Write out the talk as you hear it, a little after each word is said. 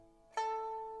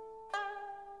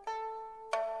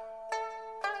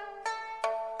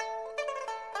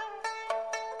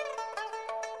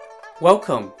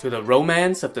Welcome to the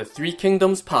Romance of the Three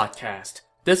Kingdoms podcast.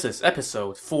 This is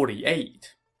episode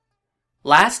 48.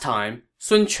 Last time,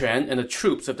 Sun Quan and the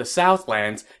troops of the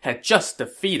Southlands had just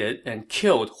defeated and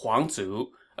killed Huang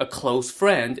Zu, a close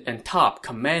friend and top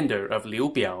commander of Liu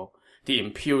Biao, the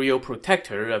imperial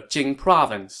protector of Jing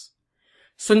province.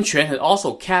 Sun Quan had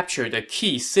also captured the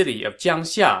key city of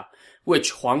Jiangxia, which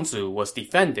Huang Zu was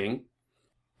defending.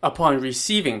 Upon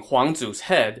receiving Huang Zu's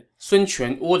head, Sun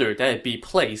Quan ordered that it be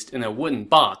placed in a wooden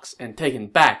box and taken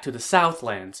back to the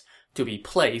Southlands, to be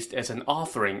placed as an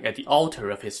offering at the altar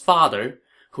of his father,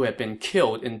 who had been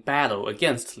killed in battle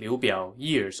against Liu Biao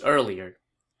years earlier.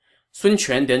 Sun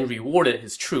Quan then rewarded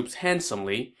his troops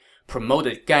handsomely,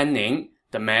 promoted Gan Ning,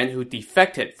 the man who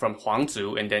defected from Huang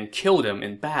Zu and then killed him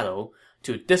in battle,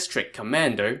 to district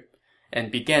commander, and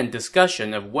began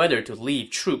discussion of whether to leave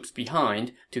troops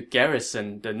behind to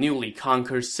garrison the newly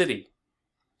conquered city.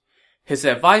 His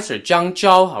advisor Cao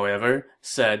Cao, however,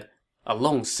 said, "A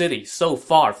lone city so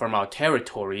far from our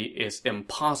territory is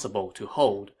impossible to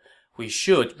hold. We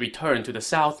should return to the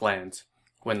Southlands.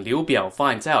 When Liu Biao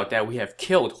finds out that we have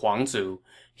killed Huang Zu,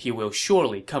 he will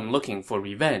surely come looking for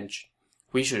revenge.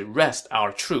 We should rest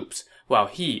our troops while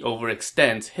he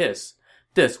overextends his.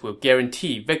 This will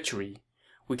guarantee victory.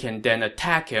 We can then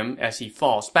attack him as he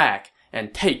falls back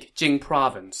and take Jing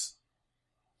province."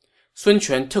 Sun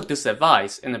Quan took this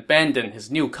advice and abandoned his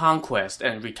new conquest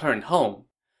and returned home.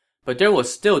 But there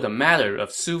was still the matter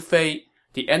of Su Fei,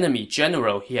 the enemy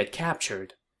general he had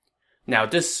captured. Now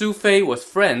this Su Fei was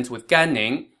friends with Gan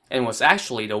Ning and was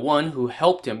actually the one who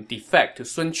helped him defect to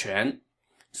Sun Quan.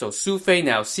 So Su Fei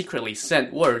now secretly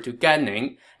sent word to Gan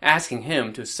Ning asking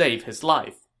him to save his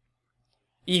life.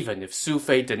 "Even if Su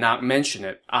Fei did not mention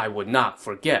it, I would not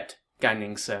forget," Gan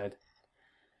Ning said.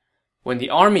 When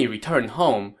the army returned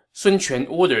home, Sun Quan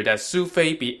ordered that Su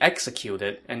Fei be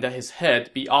executed and that his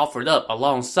head be offered up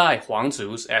alongside Huang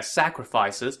Zu's as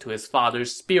sacrifices to his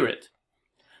father's spirit.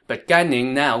 But Gan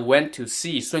Ning now went to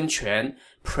see Sun Quan,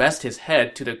 pressed his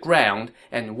head to the ground,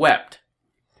 and wept.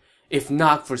 "If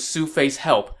not for Su Fei's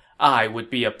help, I would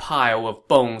be a pile of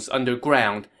bones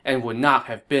underground and would not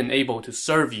have been able to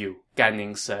serve you," Gan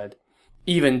Ning said.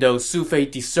 "Even though Su Fei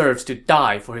deserves to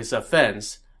die for his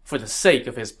offense, for the sake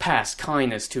of his past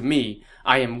kindness to me,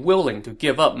 I am willing to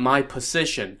give up my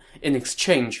position in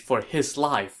exchange for his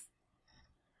life."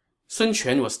 Sun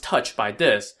Quan was touched by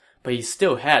this, but he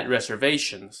still had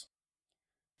reservations.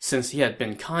 "Since he had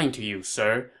been kind to you,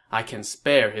 sir, I can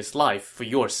spare his life for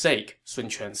your sake,"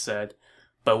 Sun Quan said.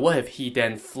 "But what if he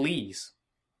then flees?"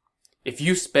 "If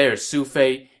you spare Su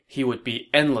Fei, he would be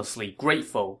endlessly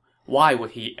grateful. Why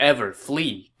would he ever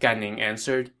flee?" Gan Ning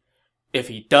answered. "If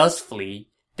he does flee,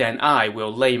 then I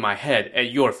will lay my head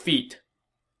at your feet."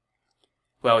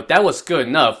 Well, that was good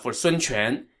enough for Sun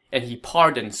Quan, and he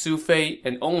pardoned Su Fei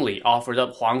and only offered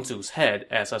up Huang Zu's head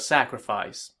as a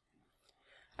sacrifice.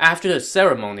 After the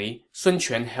ceremony, Sun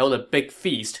Quan held a big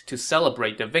feast to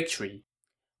celebrate the victory.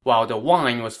 While the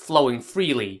wine was flowing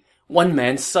freely, one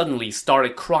man suddenly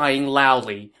started crying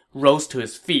loudly, rose to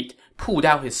his feet, pulled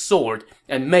out his sword,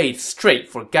 and made straight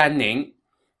for Gan Ning.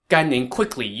 Gan Ning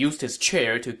quickly used his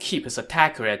chair to keep his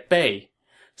attacker at bay.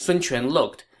 Sun Quan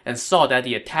looked and saw that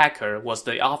the attacker was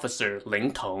the officer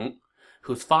Ling Tong,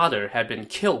 whose father had been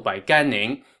killed by Gan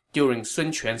Ning during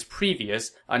Sun Quan's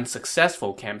previous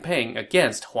unsuccessful campaign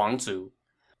against Huang Zu.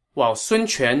 While Sun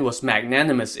Quan was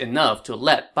magnanimous enough to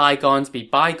let bygones be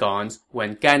bygones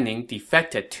when Gan Ning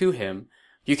defected to him,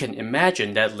 you can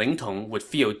imagine that Ling Tong would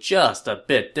feel just a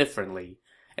bit differently,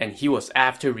 and he was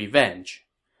after revenge.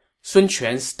 Sun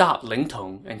Quan stopped Ling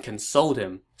Tong and consoled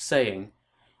him, saying,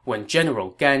 "When General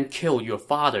Gan killed your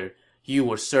father, you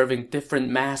were serving different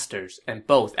masters and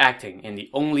both acting in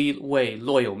the only way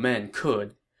loyal men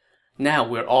could. Now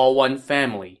we're all one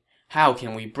family. How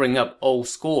can we bring up old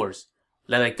scores?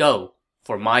 Let it go,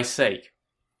 for my sake."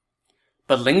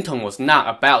 But Ling Tong was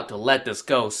not about to let this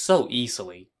go so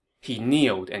easily. He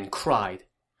kneeled and cried.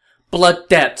 "Blood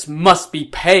debts must be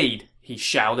paid!" he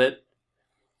shouted.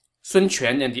 Sun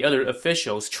Quan and the other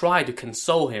officials tried to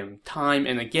console him time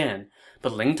and again,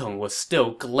 but Ling Tong was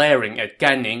still glaring at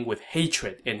Gan Ning with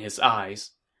hatred in his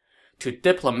eyes. To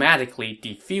diplomatically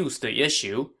defuse the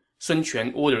issue, Sun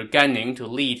Quan ordered Gan Ning to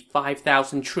lead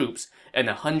 5,000 troops and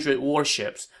 100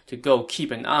 warships to go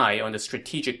keep an eye on the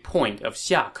strategic point of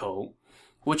Xiakou,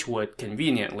 which would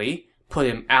conveniently put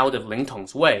him out of Ling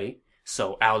Tong's way,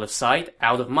 so out of sight,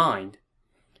 out of mind.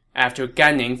 After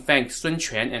Gan Ning thanked Sun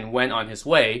Quan and went on his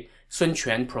way, Sun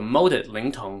Quan promoted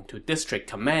Ling Tong to district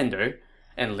commander,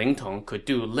 and Ling Tong could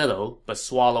do little but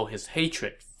swallow his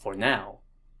hatred for now.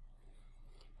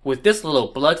 With this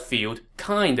little blood feud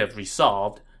kind of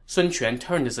resolved, Sun Quan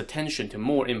turned his attention to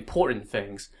more important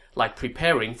things, like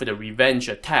preparing for the revenge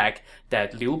attack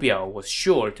that Liu Biao was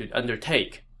sure to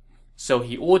undertake. So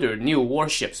he ordered new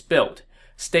warships built,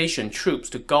 stationed troops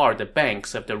to guard the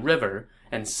banks of the river,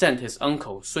 and sent his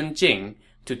uncle Sun Jing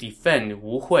to defend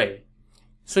Wuhui.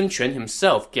 Sun Quan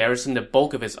himself garrisoned the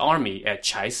bulk of his army at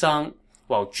Chaisang,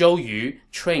 while Zhou Yu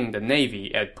trained the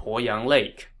navy at Poyang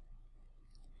Lake.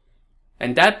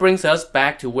 And that brings us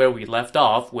back to where we left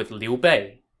off with Liu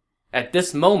Bei. At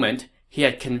this moment, he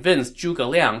had convinced Zhuge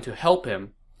Liang to help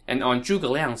him, and on Zhuge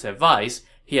Liang's advice,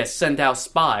 he had sent out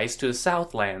spies to the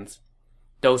Southlands.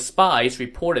 Those spies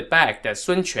reported back that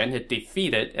Sun Quan had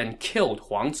defeated and killed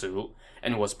Huang Zu,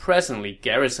 and was presently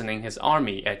garrisoning his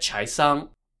army at Chaisang.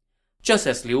 Just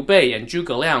as Liu Bei and Zhuge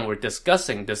Liang were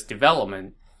discussing this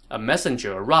development, a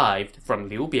messenger arrived from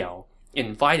Liu Biao,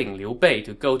 inviting Liu Bei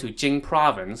to go to Jing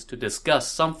province to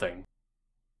discuss something.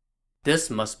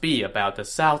 This must be about the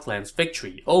Southland's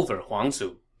victory over Huang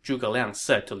Zu, Zhuge Liang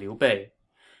said to Liu Bei.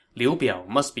 Liu Biao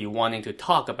must be wanting to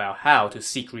talk about how to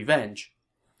seek revenge.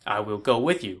 I will go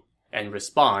with you, and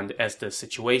respond as the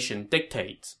situation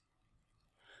dictates.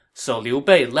 So Liu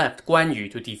Bei left Guan Yu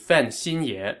to defend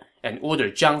Xinye, and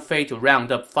ordered Zhang Fei to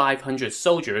round up 500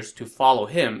 soldiers to follow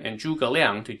him and Zhuge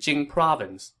Liang to Jing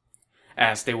province.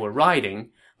 As they were riding,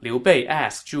 Liu Bei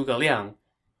asked Zhuge Liang,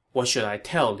 "What should I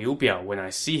tell Liu Biao when I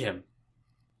see him?"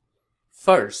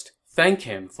 First, thank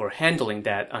him for handling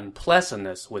that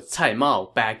unpleasantness with Cai Mao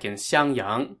back in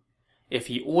Xiangyang. If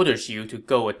he orders you to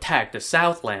go attack the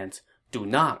Southlands, do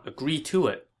not agree to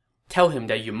it. Tell him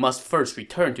that you must first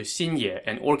return to Xinye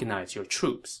and organize your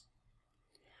troops.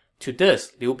 To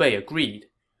this, Liu Bei agreed.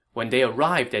 When they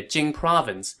arrived at Jing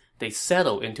province, they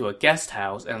settled into a guest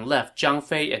house and left Zhang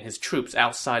Fei and his troops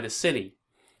outside the city.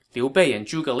 Liu Bei and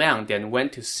Zhuge Liang then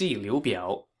went to see Liu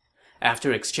Biao.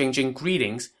 After exchanging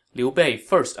greetings, Liu Bei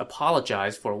first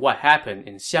apologized for what happened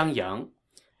in Xiangyang.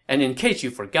 And in case you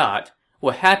forgot,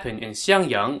 what happened in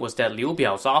Xiangyang was that Liu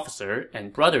Biao's officer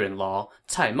and brother-in-law,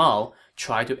 Cai Mao,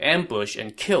 tried to ambush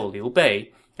and kill Liu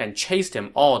Bei, and chased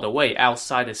him all the way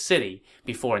outside the city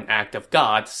before an act of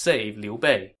God saved Liu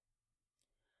Bei.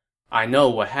 I know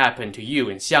what happened to you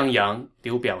in Xiangyang,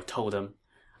 Liu Biao told him.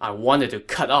 I wanted to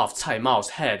cut off Cai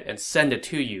Mao's head and send it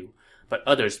to you, but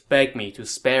others begged me to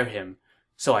spare him,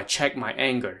 so I checked my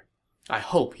anger. I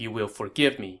hope you will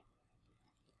forgive me.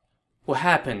 What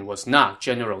happened was not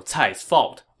General Cai's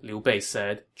fault, Liu Bei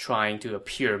said, trying to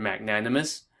appear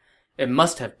magnanimous. It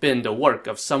must have been the work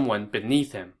of someone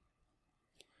beneath him.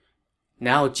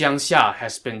 Now Jiangxia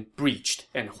has been breached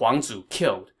and Huang Zu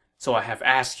killed, so I have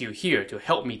asked you here to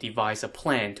help me devise a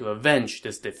plan to avenge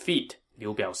this defeat,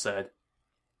 Liu Biao said.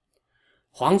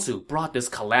 Huang Zu brought this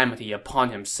calamity upon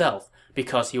himself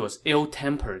because he was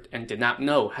ill-tempered and did not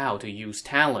know how to use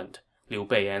talent, Liu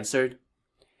Bei answered.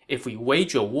 If we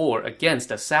wage a war against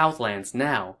the Southlands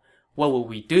now, what will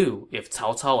we do if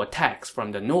Cao Cao attacks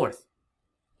from the north?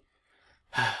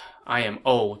 I am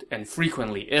old and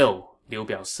frequently ill, Liu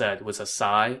Biao said with a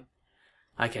sigh.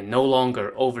 I can no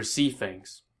longer oversee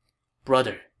things.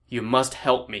 Brother, you must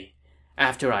help me.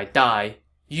 After I die,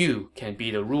 you can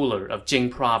be the ruler of Jing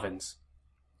province.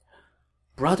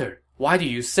 Brother, why do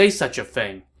you say such a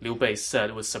thing? Liu Bei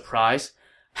said with surprise.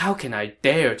 How can I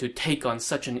dare to take on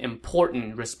such an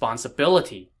important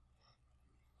responsibility?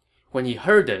 When he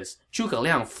heard this, Zhuge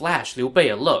Liang flashed Liu Bei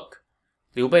a look.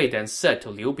 Liu Bei then said to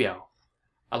Liu Biao,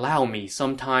 Allow me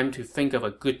some time to think of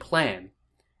a good plan.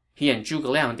 He and Zhuge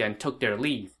Liang then took their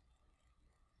leave.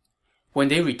 When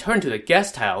they returned to the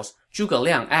guest house, Zhuge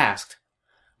Liang asked,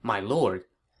 My lord,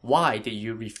 why did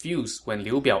you refuse when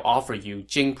Liu Biao offered you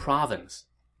Jing province?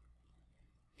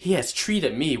 He has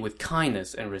treated me with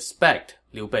kindness and respect,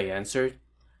 Liu Bei answered.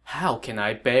 How can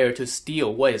I bear to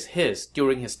steal what is his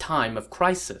during his time of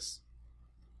crisis?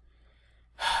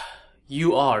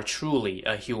 You are truly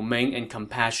a humane and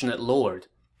compassionate lord,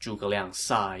 Zhuge Liang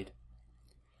sighed.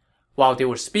 While they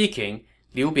were speaking,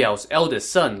 Liu Biao's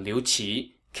eldest son, Liu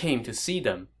Qi, came to see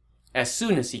them. As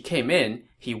soon as he came in,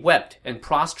 he wept and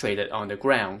prostrated on the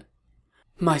ground.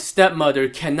 My stepmother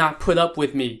cannot put up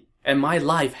with me, and my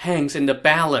life hangs in the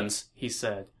balance, he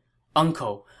said.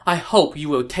 Uncle, I hope you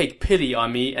will take pity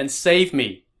on me and save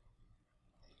me.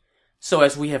 So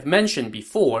as we have mentioned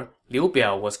before, Liu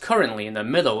Biao was currently in the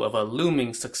middle of a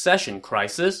looming succession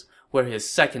crisis, where his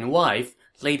second wife,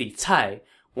 Lady Cai,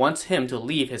 wants him to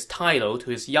leave his title to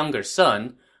his younger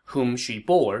son, whom she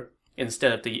bore,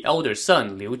 instead of the elder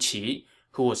son Liu Qi,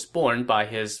 who was born by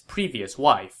his previous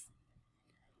wife.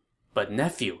 But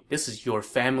nephew, this is your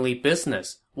family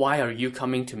business. Why are you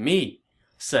coming to me?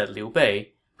 Said Liu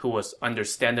Bei, who was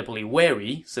understandably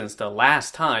wary since the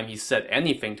last time he said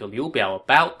anything to Liu Biao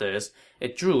about this,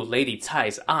 it drew Lady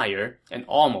Cai's ire and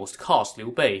almost cost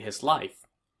Liu Bei his life.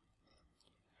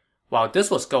 While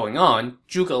this was going on,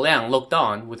 Zhuge Liang looked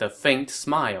on with a faint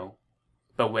smile.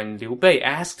 But when Liu Bei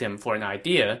asked him for an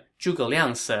idea, Zhuge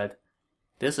Liang said,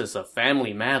 "This is a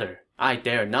family matter. I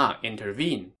dare not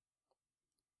intervene."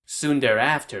 Soon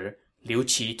thereafter, Liu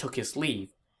Qi took his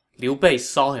leave. Liu Bei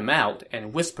saw him out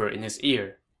and whispered in his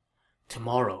ear,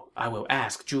 "Tomorrow I will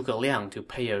ask Zhuge Liang to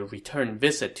pay a return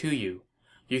visit to you.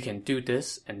 You can do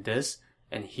this,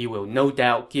 and he will no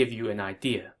doubt give you an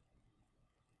idea."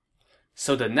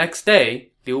 So the next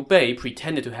day, Liu Bei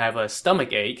pretended to have a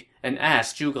stomachache and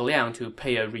asked Zhuge Liang to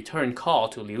pay a return call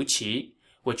to Liu Qi,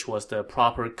 which was the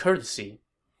proper courtesy.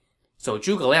 So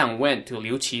Zhuge Liang went to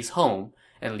Liu Qi's home,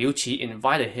 and Liu Qi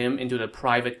invited him into the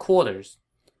private quarters.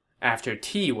 After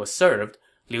tea was served,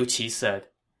 Liu Qi said,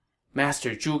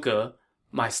 "Master Zhuge,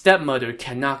 my stepmother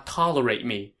cannot tolerate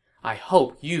me. I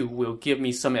hope you will give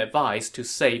me some advice to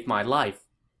save my life."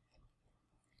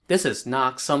 "This is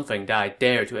not something that I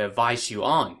dare to advise you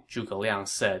on," Zhuge Liang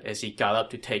said as he got up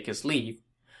to take his leave.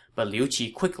 But Liu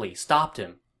Qi quickly stopped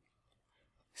him.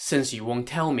 "Since you won't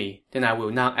tell me, then I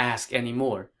will not ask any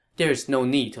more. There is no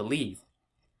need to leave."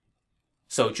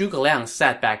 So Zhuge Liang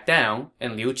sat back down,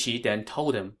 and Liu Qi then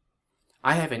told him,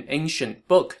 "I have an ancient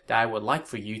book that I would like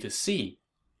for you to see."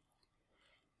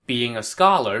 Being a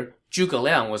scholar, Zhuge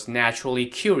Liang was naturally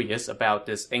curious about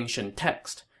this ancient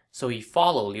text, so he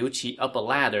followed Liu Qi up a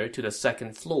ladder to the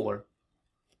second floor.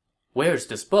 "Where's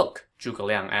this book?" Zhuge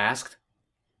Liang asked.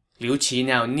 Liu Qi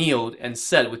now kneeled and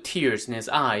said with tears in his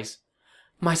eyes,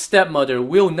 "My stepmother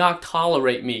will not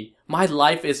tolerate me. My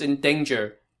life is in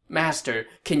danger. Master,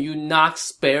 can you not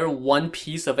spare one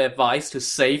piece of advice to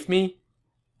save me?"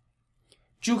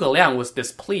 Zhuge Liang was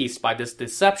displeased by this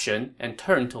deception and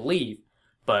turned to leave,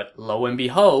 but lo and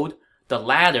behold, the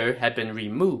ladder had been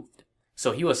removed,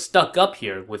 so he was stuck up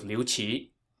here with Liu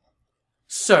Qi.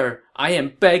 "Sir, I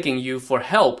am begging you for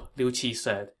help," Liu Qi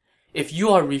said. "If you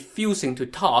are refusing to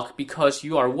talk because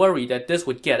you are worried that this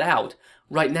would get out,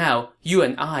 right now you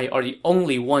and I are the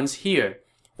only ones here.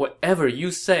 Whatever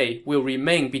you say will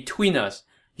remain between us.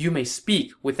 You may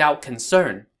speak without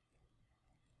concern."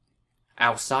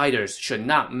 "Outsiders should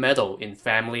not meddle in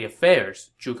family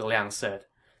affairs," Zhuge Liang said.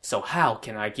 "So how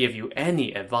can I give you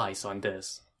any advice on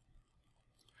this?"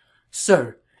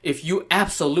 "Sir, if you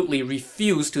absolutely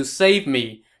refuse to save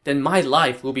me, then my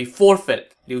life will be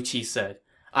forfeit," Liu Qi said.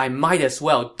 "I might as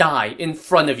well die in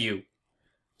front of you."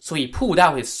 So he pulled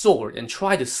out his sword and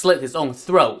tried to slit his own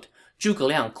throat. Zhuge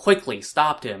Liang quickly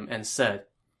stopped him and said,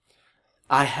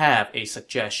 "I have a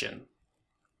suggestion."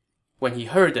 When he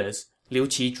heard this, Liu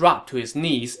Qi dropped to his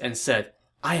knees and said,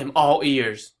 "I am all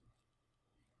ears."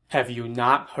 "Have you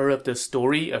not heard of the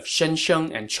story of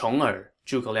Shensheng and Chong'er?"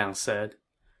 Zhuge Liang said.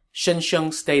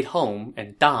 "Shensheng stayed home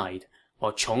and died,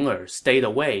 while Chong'er stayed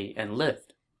away and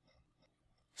lived."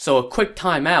 So a quick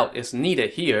timeout is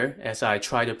needed here as I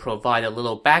try to provide a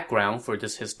little background for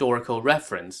this historical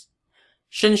reference.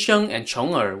 Shensheng and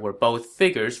Chong'er were both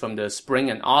figures from the Spring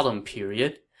and Autumn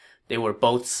period. They were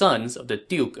both sons of the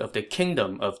Duke of the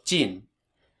Kingdom of Jin.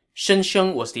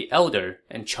 Shensheng was the elder,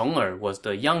 and Chong'er was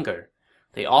the younger.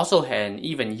 They also had an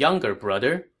even younger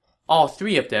brother. All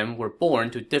three of them were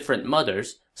born to different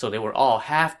mothers, so they were all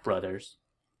half-brothers.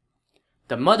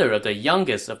 The mother of the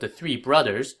youngest of the three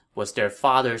brothers was their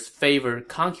father's favored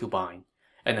concubine,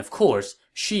 and of course,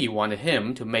 she wanted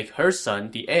him to make her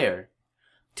son the heir.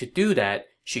 To do that,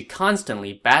 she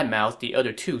constantly badmouthed the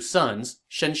other two sons,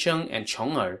 Shensheng and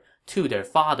Chong'er, to their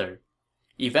father.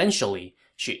 Eventually,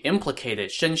 she implicated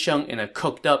Shensheng in a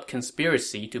cooked-up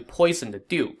conspiracy to poison the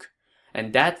duke,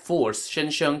 and that forced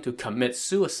Shensheng to commit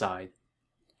suicide.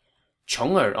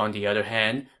 Chong'er, on the other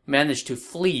hand, managed to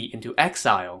flee into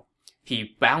exile.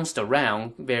 He bounced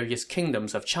around various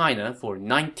kingdoms of China for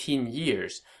 19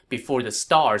 years before the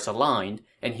stars aligned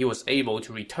and he was able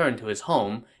to return to his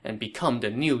home and become the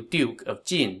new Duke of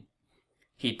Jin.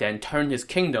 He then turned his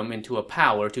kingdom into a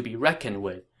power to be reckoned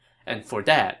with, and for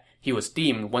that, he was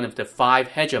deemed one of the 5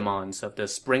 hegemons of the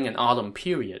Spring and Autumn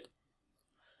period.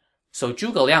 So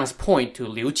Zhuge Liang's point to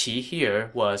Liu Qi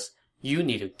here was, you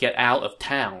need to get out of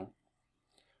town.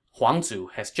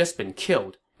 Huangzu has just been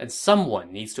killed, and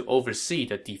someone needs to oversee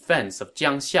the defense of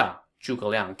Jiangxia, Zhuge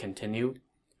Liang continued.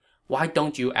 Why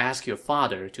don't you ask your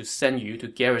father to send you to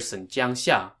garrison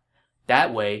Jiangxia?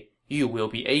 That way, you will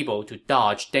be able to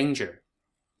dodge danger.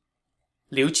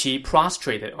 Liu Qi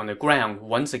prostrated on the ground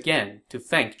once again to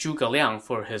thank Zhuge Liang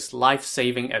for his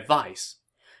life-saving advice.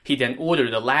 He then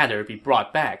ordered the ladder be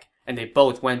brought back, and they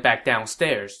both went back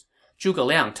downstairs. Zhuge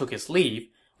Liang took his leave,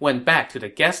 went back to the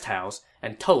guest house,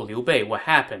 and told Liu Bei what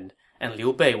happened, and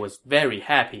Liu Bei was very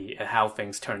happy at how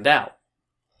things turned out.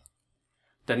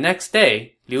 The next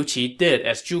day, Liu Qi did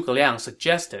as Zhuge Liang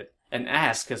suggested and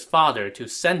asked his father to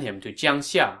send him to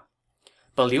Jiangxia.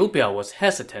 But Liu Biao was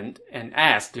hesitant and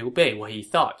asked Liu Bei what he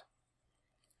thought.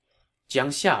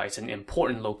 Jiangxia is an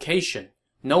important location.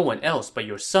 No one else but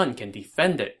your son can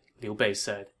defend it, Liu Bei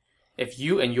said. If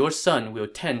you and your son will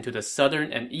tend to the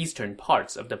southern and eastern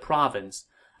parts of the province,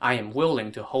 I am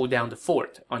willing to hold down the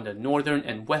fort on the northern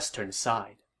and western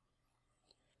side.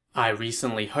 I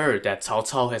recently heard that Cao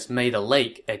Cao has made a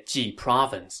lake at Ji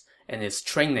province and is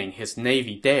training his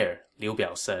navy there, Liu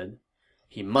Biao said.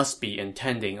 He must be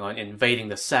intending on invading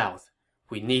the south.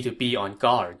 We need to be on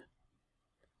guard.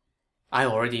 I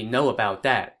already know about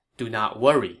that. Do not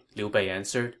worry, Liu Bei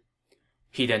answered.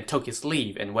 He then took his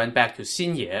leave and went back to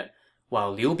Xinye,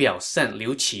 while Liu Biao sent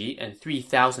Liu Qi and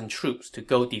 3,000 troops to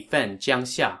go defend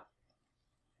Jiangxia.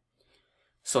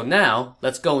 So now,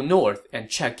 let's go north and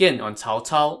check in on Cao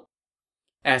Cao.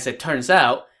 As it turns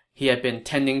out, he had been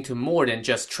tending to more than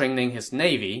just training his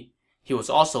navy. He was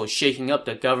also shaking up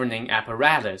the governing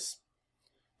apparatus.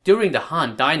 During the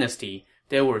Han Dynasty,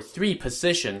 there were 3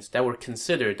 positions that were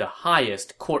considered the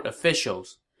highest court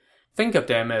officials. Think of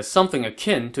them as something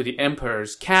akin to the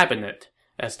emperor's cabinet,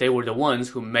 as they were the ones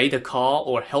who made the call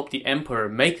or helped the emperor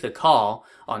make the call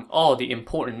on all the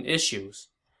important issues.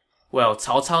 Well,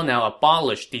 Cao Cao now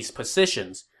abolished these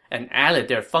positions and added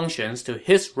their functions to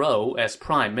his role as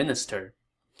prime minister.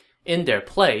 In their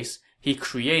place, he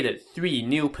created 3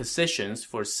 new positions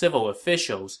for civil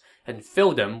officials and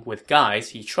filled them with guys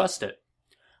he trusted.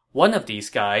 One of these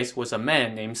guys was a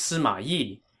man named Sima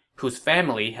Yi, whose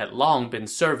family had long been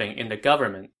serving in the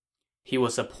government. He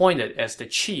was appointed as the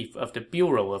chief of the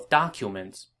Bureau of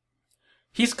Documents.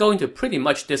 He's going to pretty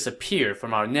much disappear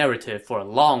from our narrative for a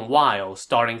long while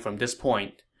starting from this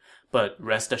point. But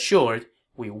rest assured,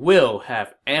 we will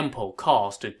have ample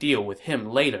cause to deal with him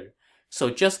later, so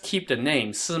just keep the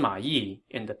name Sima Yi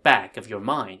in the back of your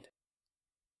mind.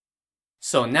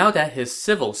 So now that his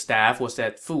civil staff was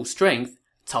at full strength,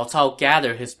 Cao Cao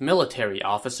gathered his military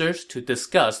officers to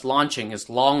discuss launching his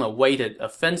long-awaited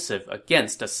offensive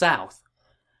against the south.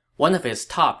 One of his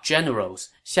top generals,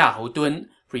 Xiahou Dun,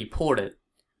 reported,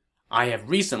 I have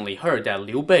recently heard that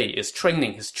Liu Bei is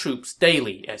training his troops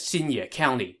daily at Xinye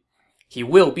County. He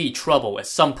will be trouble at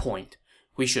some point.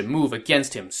 We should move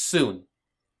against him soon.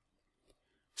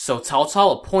 So Cao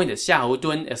Cao appointed Xiahou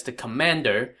Dun as the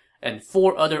commander and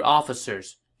 4 other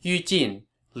officers, Yu Jin,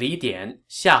 Li Dian,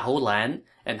 Xiahou Lan,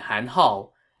 and Han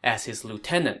Hao, as his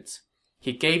lieutenants.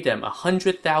 He gave them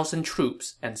 100,000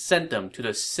 troops and sent them to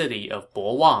the city of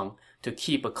Bo to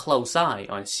keep a close eye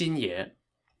on Xinye.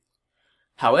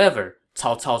 However,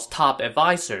 Cao Cao's top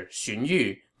advisor, Xun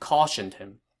Yu, cautioned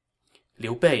him.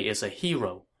 Liu Bei is a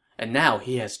hero, and now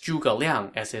he has Zhuge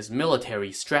Liang as his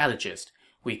military strategist.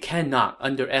 We cannot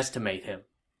underestimate him.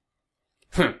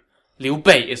 Liu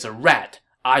Bei is a rat.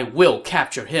 I will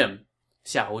capture him,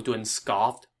 Xiahou Dun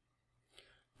scoffed.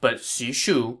 But Xu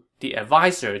Shu, the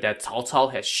advisor that Cao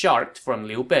Cao had sharked from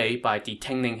Liu Bei by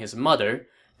detaining his mother,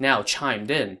 now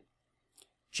chimed in.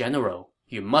 General,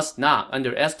 you must not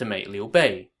underestimate Liu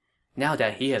Bei. Now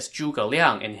that he has Zhuge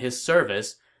Liang in his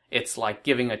service, it's like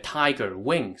giving a tiger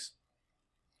wings.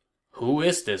 Who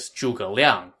is this Zhuge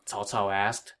Liang? Cao Cao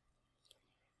asked.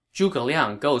 Zhuge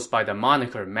Liang goes by the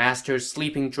moniker Master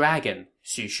Sleeping Dragon,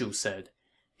 Xu Shu said.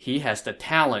 He has the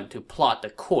talent to plot the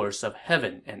course of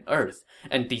heaven and earth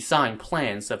and design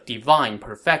plans of divine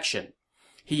perfection.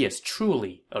 He is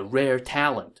truly a rare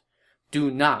talent. Do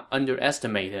not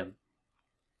underestimate him.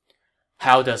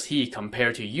 How does he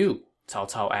compare to you?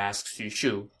 Cao Cao asked Xu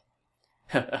Shu.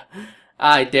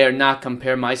 I dare not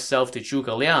compare myself to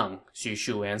Zhuge Liang, Xu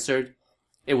Shu answered.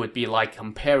 It would be like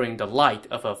comparing the light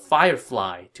of a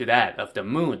firefly to that of the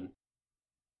moon.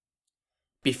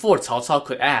 Before Cao Cao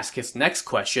could ask his next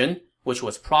question, which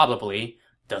was probably,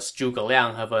 does Zhuge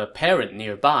Liang have a parent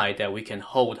nearby that we can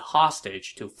hold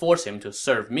hostage to force him to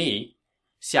serve me?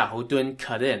 Xiahou Dun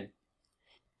cut in.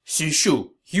 Xu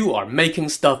Shu, you are making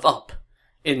stuff up.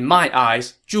 In my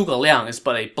eyes, Zhuge Liang is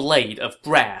but a blade of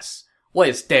grass. What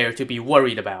is there to be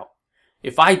worried about?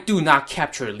 If I do not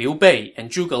capture Liu Bei and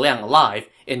Zhuge Liang alive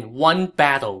in one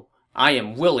battle, I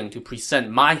am willing to present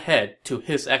my head to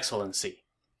His Excellency.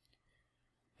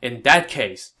 In that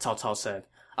case, Cao Cao said,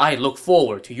 I look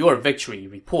forward to your victory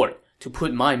report to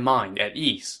put my mind at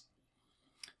ease.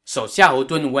 So Xiahou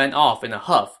Dun went off in a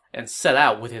huff and set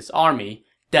out with his army,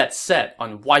 dead set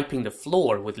on wiping the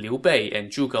floor with Liu Bei and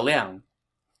Zhuge Liang.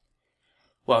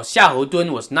 While Xiahou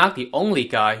Dun was not the only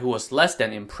guy who was less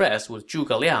than impressed with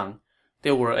Zhuge Liang,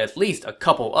 there were at least a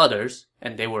couple others,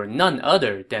 and they were none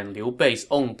other than Liu Bei's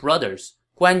own brothers,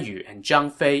 Guan Yu and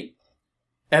Zhang Fei.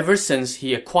 Ever since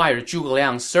he acquired Zhuge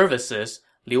Liang's services,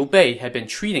 Liu Bei had been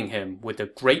treating him with the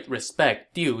great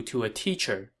respect due to a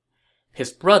teacher.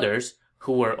 His brothers,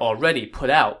 who were already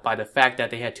put out by the fact that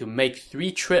they had to make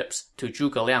 3 trips to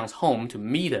Zhuge Liang's home to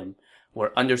meet him,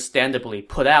 were understandably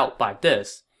put out by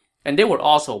this, and they were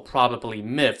also probably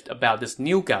miffed about this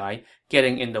new guy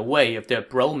getting in the way of their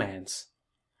bromance.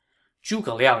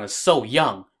 Zhuge Liang is so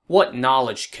young, what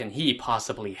knowledge can he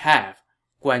possibly have?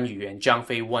 Guan Yu and Zhang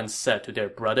Fei once said to their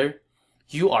brother.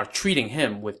 You are treating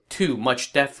him with too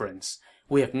much deference.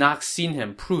 We have not seen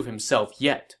him prove himself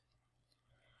yet.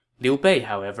 Liu Bei,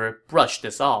 however, brushed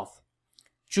this off.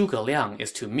 Zhuge Liang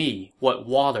is to me what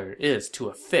water is to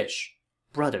a fish.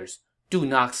 Brothers, do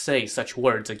not say such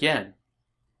words again.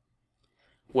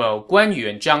 Well, Guan Yu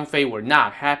and Zhang Fei were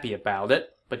not happy about it,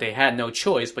 but they had no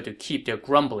choice but to keep their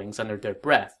grumblings under their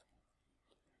breath.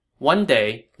 One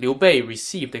day, Liu Bei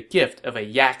received a gift of a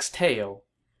yak's tail.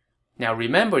 Now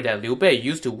remember that Liu Bei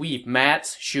used to weave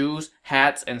mats, shoes,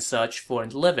 hats, and such for a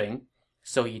living,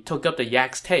 so he took up the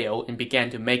yak's tail and began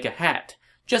to make a hat,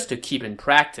 just to keep in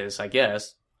practice, I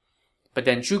guess. But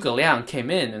then Zhuge Liang came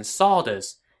in and saw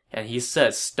this, and he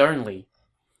said sternly,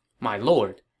 My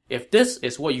lord, if this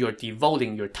is what you are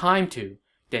devoting your time to,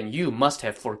 then you must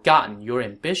have forgotten your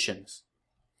ambitions.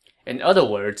 In other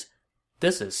words,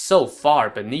 this is so far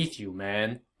beneath you,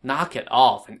 man. Knock it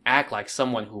off and act like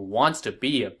someone who wants to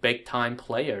be a big-time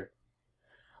player.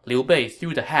 Liu Bei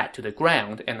threw the hat to the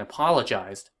ground and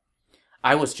apologized.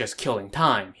 I was just killing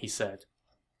time, he said.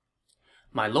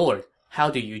 My lord, how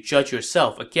do you judge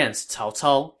yourself against Cao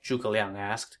Cao? Zhuge Liang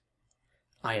asked.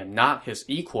 I am not his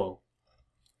equal.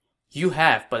 You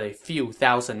have but a few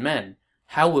thousand men.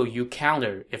 How will you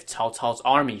counter if Cao Cao's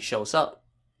army shows up?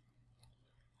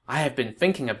 I have been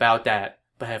thinking about that,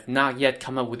 but have not yet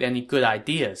come up with any good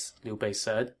ideas, Liu Bei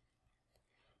said.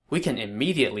 We can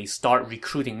immediately start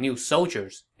recruiting new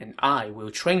soldiers, and I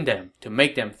will train them to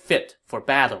make them fit for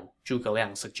battle, Zhuge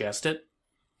Liang suggested.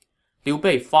 Liu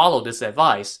Bei followed this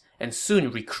advice and soon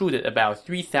recruited about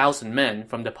 3,000 men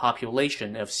from the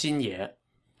population of Xinye,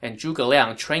 and Zhuge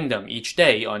Liang trained them each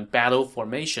day on battle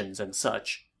formations and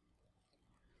such.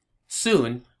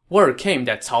 Soon, word came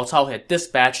that Cao Cao had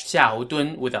dispatched Xiahou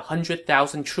Dun with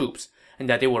 100,000 troops and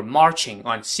that they were marching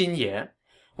on Xinye.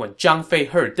 When Zhang Fei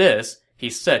heard this, he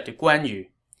said to Guan Yu,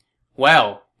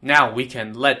 Well, now we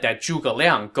can let that Zhuge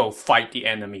Liang go fight the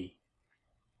enemy.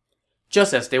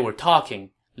 Just as they were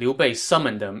talking, Liu Bei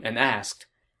summoned them and asked,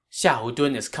 Xiahou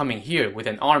Dun is coming here with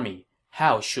an army.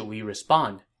 How should we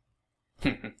respond?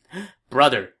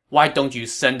 Brother, why don't you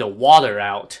send the water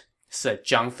out? Said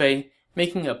Zhang Fei,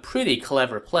 making a pretty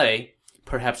clever play,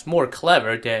 perhaps more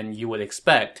clever than you would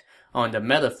expect, on the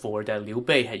metaphor that Liu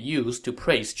Bei had used to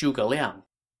praise Zhuge Liang.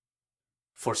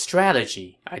 For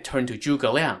strategy, I turn to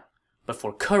Zhuge Liang, but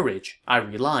for courage, I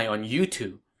rely on you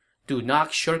two. Do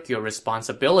not shirk your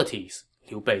responsibilities,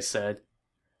 Liu Bei said.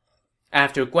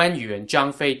 After Guan Yu and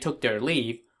Zhang Fei took their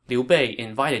leave, Liu Bei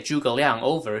invited Zhuge Liang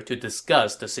over to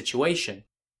discuss the situation.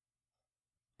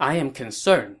 I am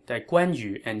concerned that Guan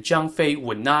Yu and Zhang Fei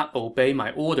would not obey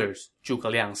my orders,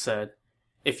 Zhuge Liang said.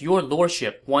 If your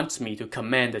lordship wants me to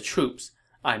command the troops,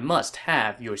 I must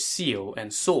have your seal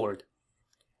and sword.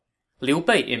 Liu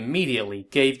Bei immediately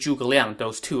gave Zhuge Liang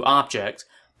those 2 objects,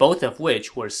 both of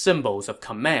which were symbols of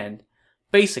command.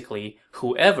 Basically,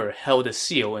 whoever held the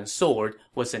seal and sword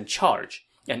was in charge,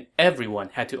 and everyone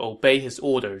had to obey his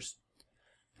orders.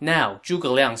 Now, Zhuge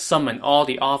Liang summoned all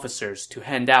the officers to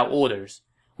hand out orders.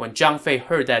 When Zhang Fei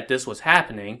heard that this was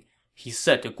happening, he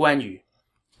said to Guan Yu,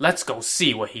 Let's go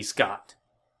see what he's got.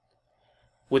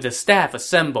 With the staff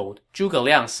assembled, Zhuge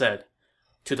Liang said,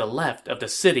 To the left of the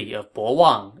city of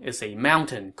Bo is a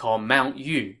mountain called Mount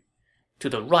Yu. To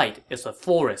the right is a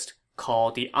forest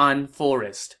called the An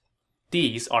Forest.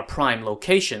 These are prime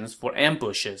locations for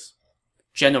ambushes.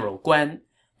 General Guan,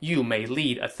 you may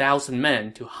lead 1,000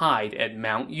 men to hide at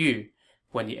Mount Yu.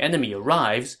 When the enemy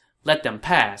arrives, let them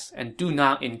pass and do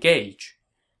not engage.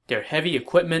 Their heavy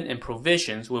equipment and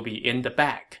provisions will be in the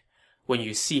back. When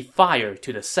you see fire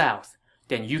to the south,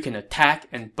 then you can attack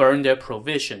and burn their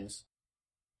provisions.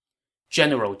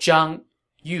 General Zhang,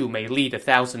 you may lead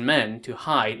 1,000 men to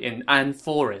hide in An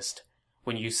Forest.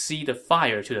 When you see the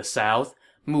fire to the south,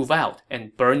 move out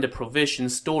and burn the provision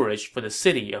storage for the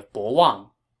city of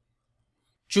Bo.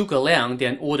 Zhuge Liang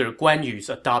then ordered Guan Yu's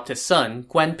adopted son,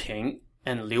 Guan Ping,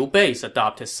 and Liu Bei's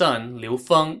adopted son, Liu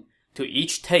Feng, to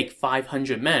each take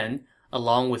 500 men,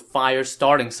 along with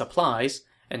fire-starting supplies,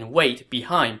 and wait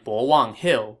behind Bo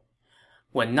Hill.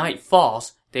 When night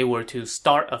falls, they were to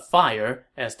start a fire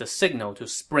as the signal to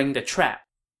spring the trap.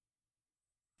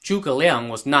 Zhuge Liang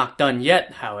was not done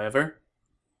yet, however.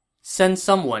 Send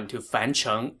someone to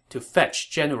Fancheng to fetch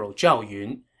General Zhao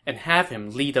Yun and have him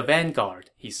lead the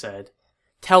vanguard, he said.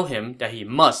 Tell him that he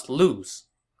must lose.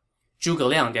 Zhuge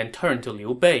Liang then turned to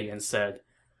Liu Bei and said,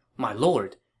 My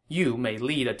lord, you may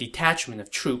lead a detachment of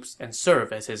troops and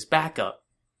serve as his backup.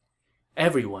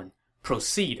 Everyone,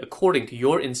 proceed according to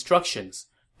your instructions.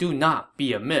 Do not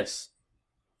be amiss.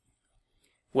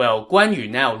 Well, Guan Yu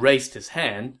now raised his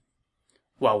hand.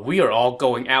 While we are all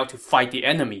going out to fight the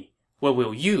enemy, what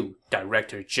will you,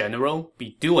 Director General,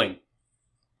 be doing?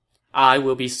 I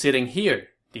will be sitting here,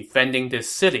 defending this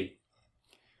city.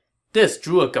 This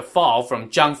drew a guffaw from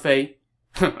Zhang Fei.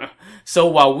 So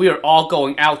while we are all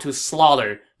going out to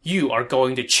slaughter, you are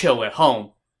going to chill at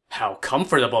home. How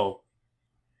comfortable.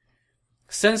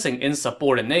 Sensing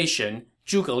insubordination,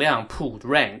 Zhuge Liang pulled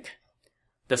rank.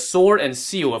 The sword and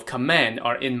seal of command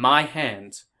are in my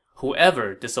hands.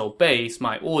 Whoever disobeys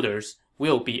my orders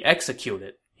will be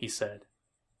executed, he said.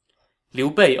 Liu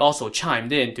Bei also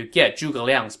chimed in to get Zhuge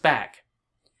Liang's back.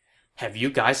 Have you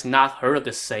guys not heard of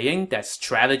the saying that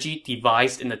strategy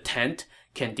devised in the tent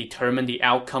can determine the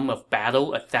outcome of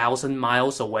battle 1,000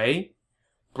 miles away?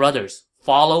 Brothers,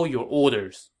 follow your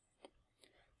orders.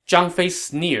 Zhang Fei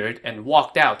sneered and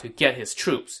walked out to get his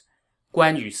troops.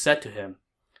 Guan Yu said to him,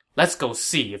 Let's go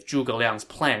see if Zhuge Liang's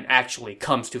plan actually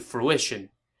comes to fruition.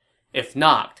 If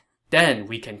not, then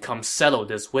we can come settle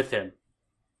this with him.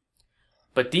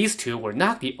 But these two were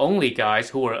not the only guys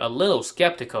who were a little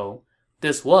skeptical.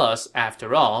 This was,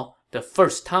 after all, the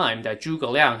first time that Zhuge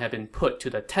Liang had been put to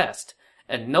the test,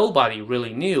 and nobody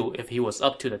really knew if he was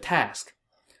up to the task.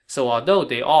 So although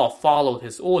they all followed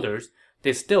his orders,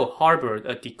 they still harbored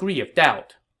a degree of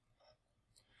doubt.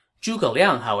 Zhuge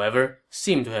Liang, however,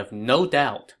 seemed to have no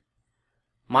doubt.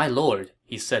 My lord,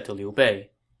 he said to Liu Bei,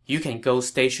 you can go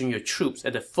station your troops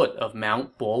at the foot of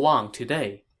Mount Bo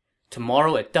today.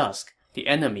 Tomorrow at dusk, the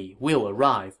enemy will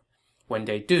arrive. When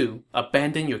they do,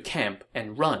 abandon your camp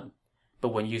and run. But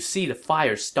when you see the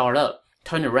fire start up,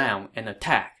 turn around and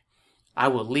attack. I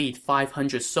will lead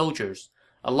 500 soldiers,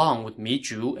 along with Mi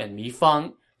Zhu and Mi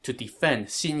Fang, to defend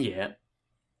Xinye.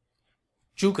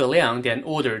 Zhuge Liang then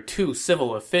ordered 2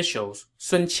 civil officials,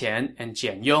 Sun Quan and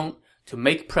Jian Yong, to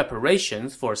make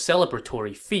preparations for a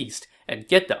celebratory feast and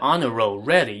get the honor roll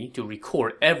ready to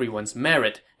record everyone's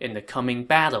merit in the coming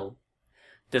battle.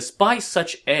 Despite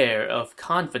such air of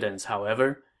confidence,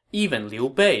 however, even Liu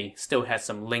Bei still had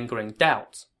some lingering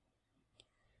doubts.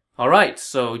 Alright,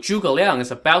 so Zhuge Liang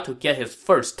is about to get his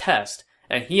first test,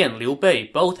 and he and Liu Bei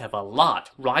both have a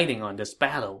lot riding on this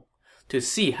battle. To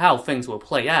see how things will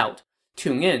play out,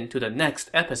 tune in to the next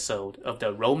episode of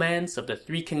the Romance of the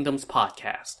Three Kingdoms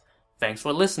podcast. Thanks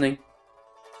for listening.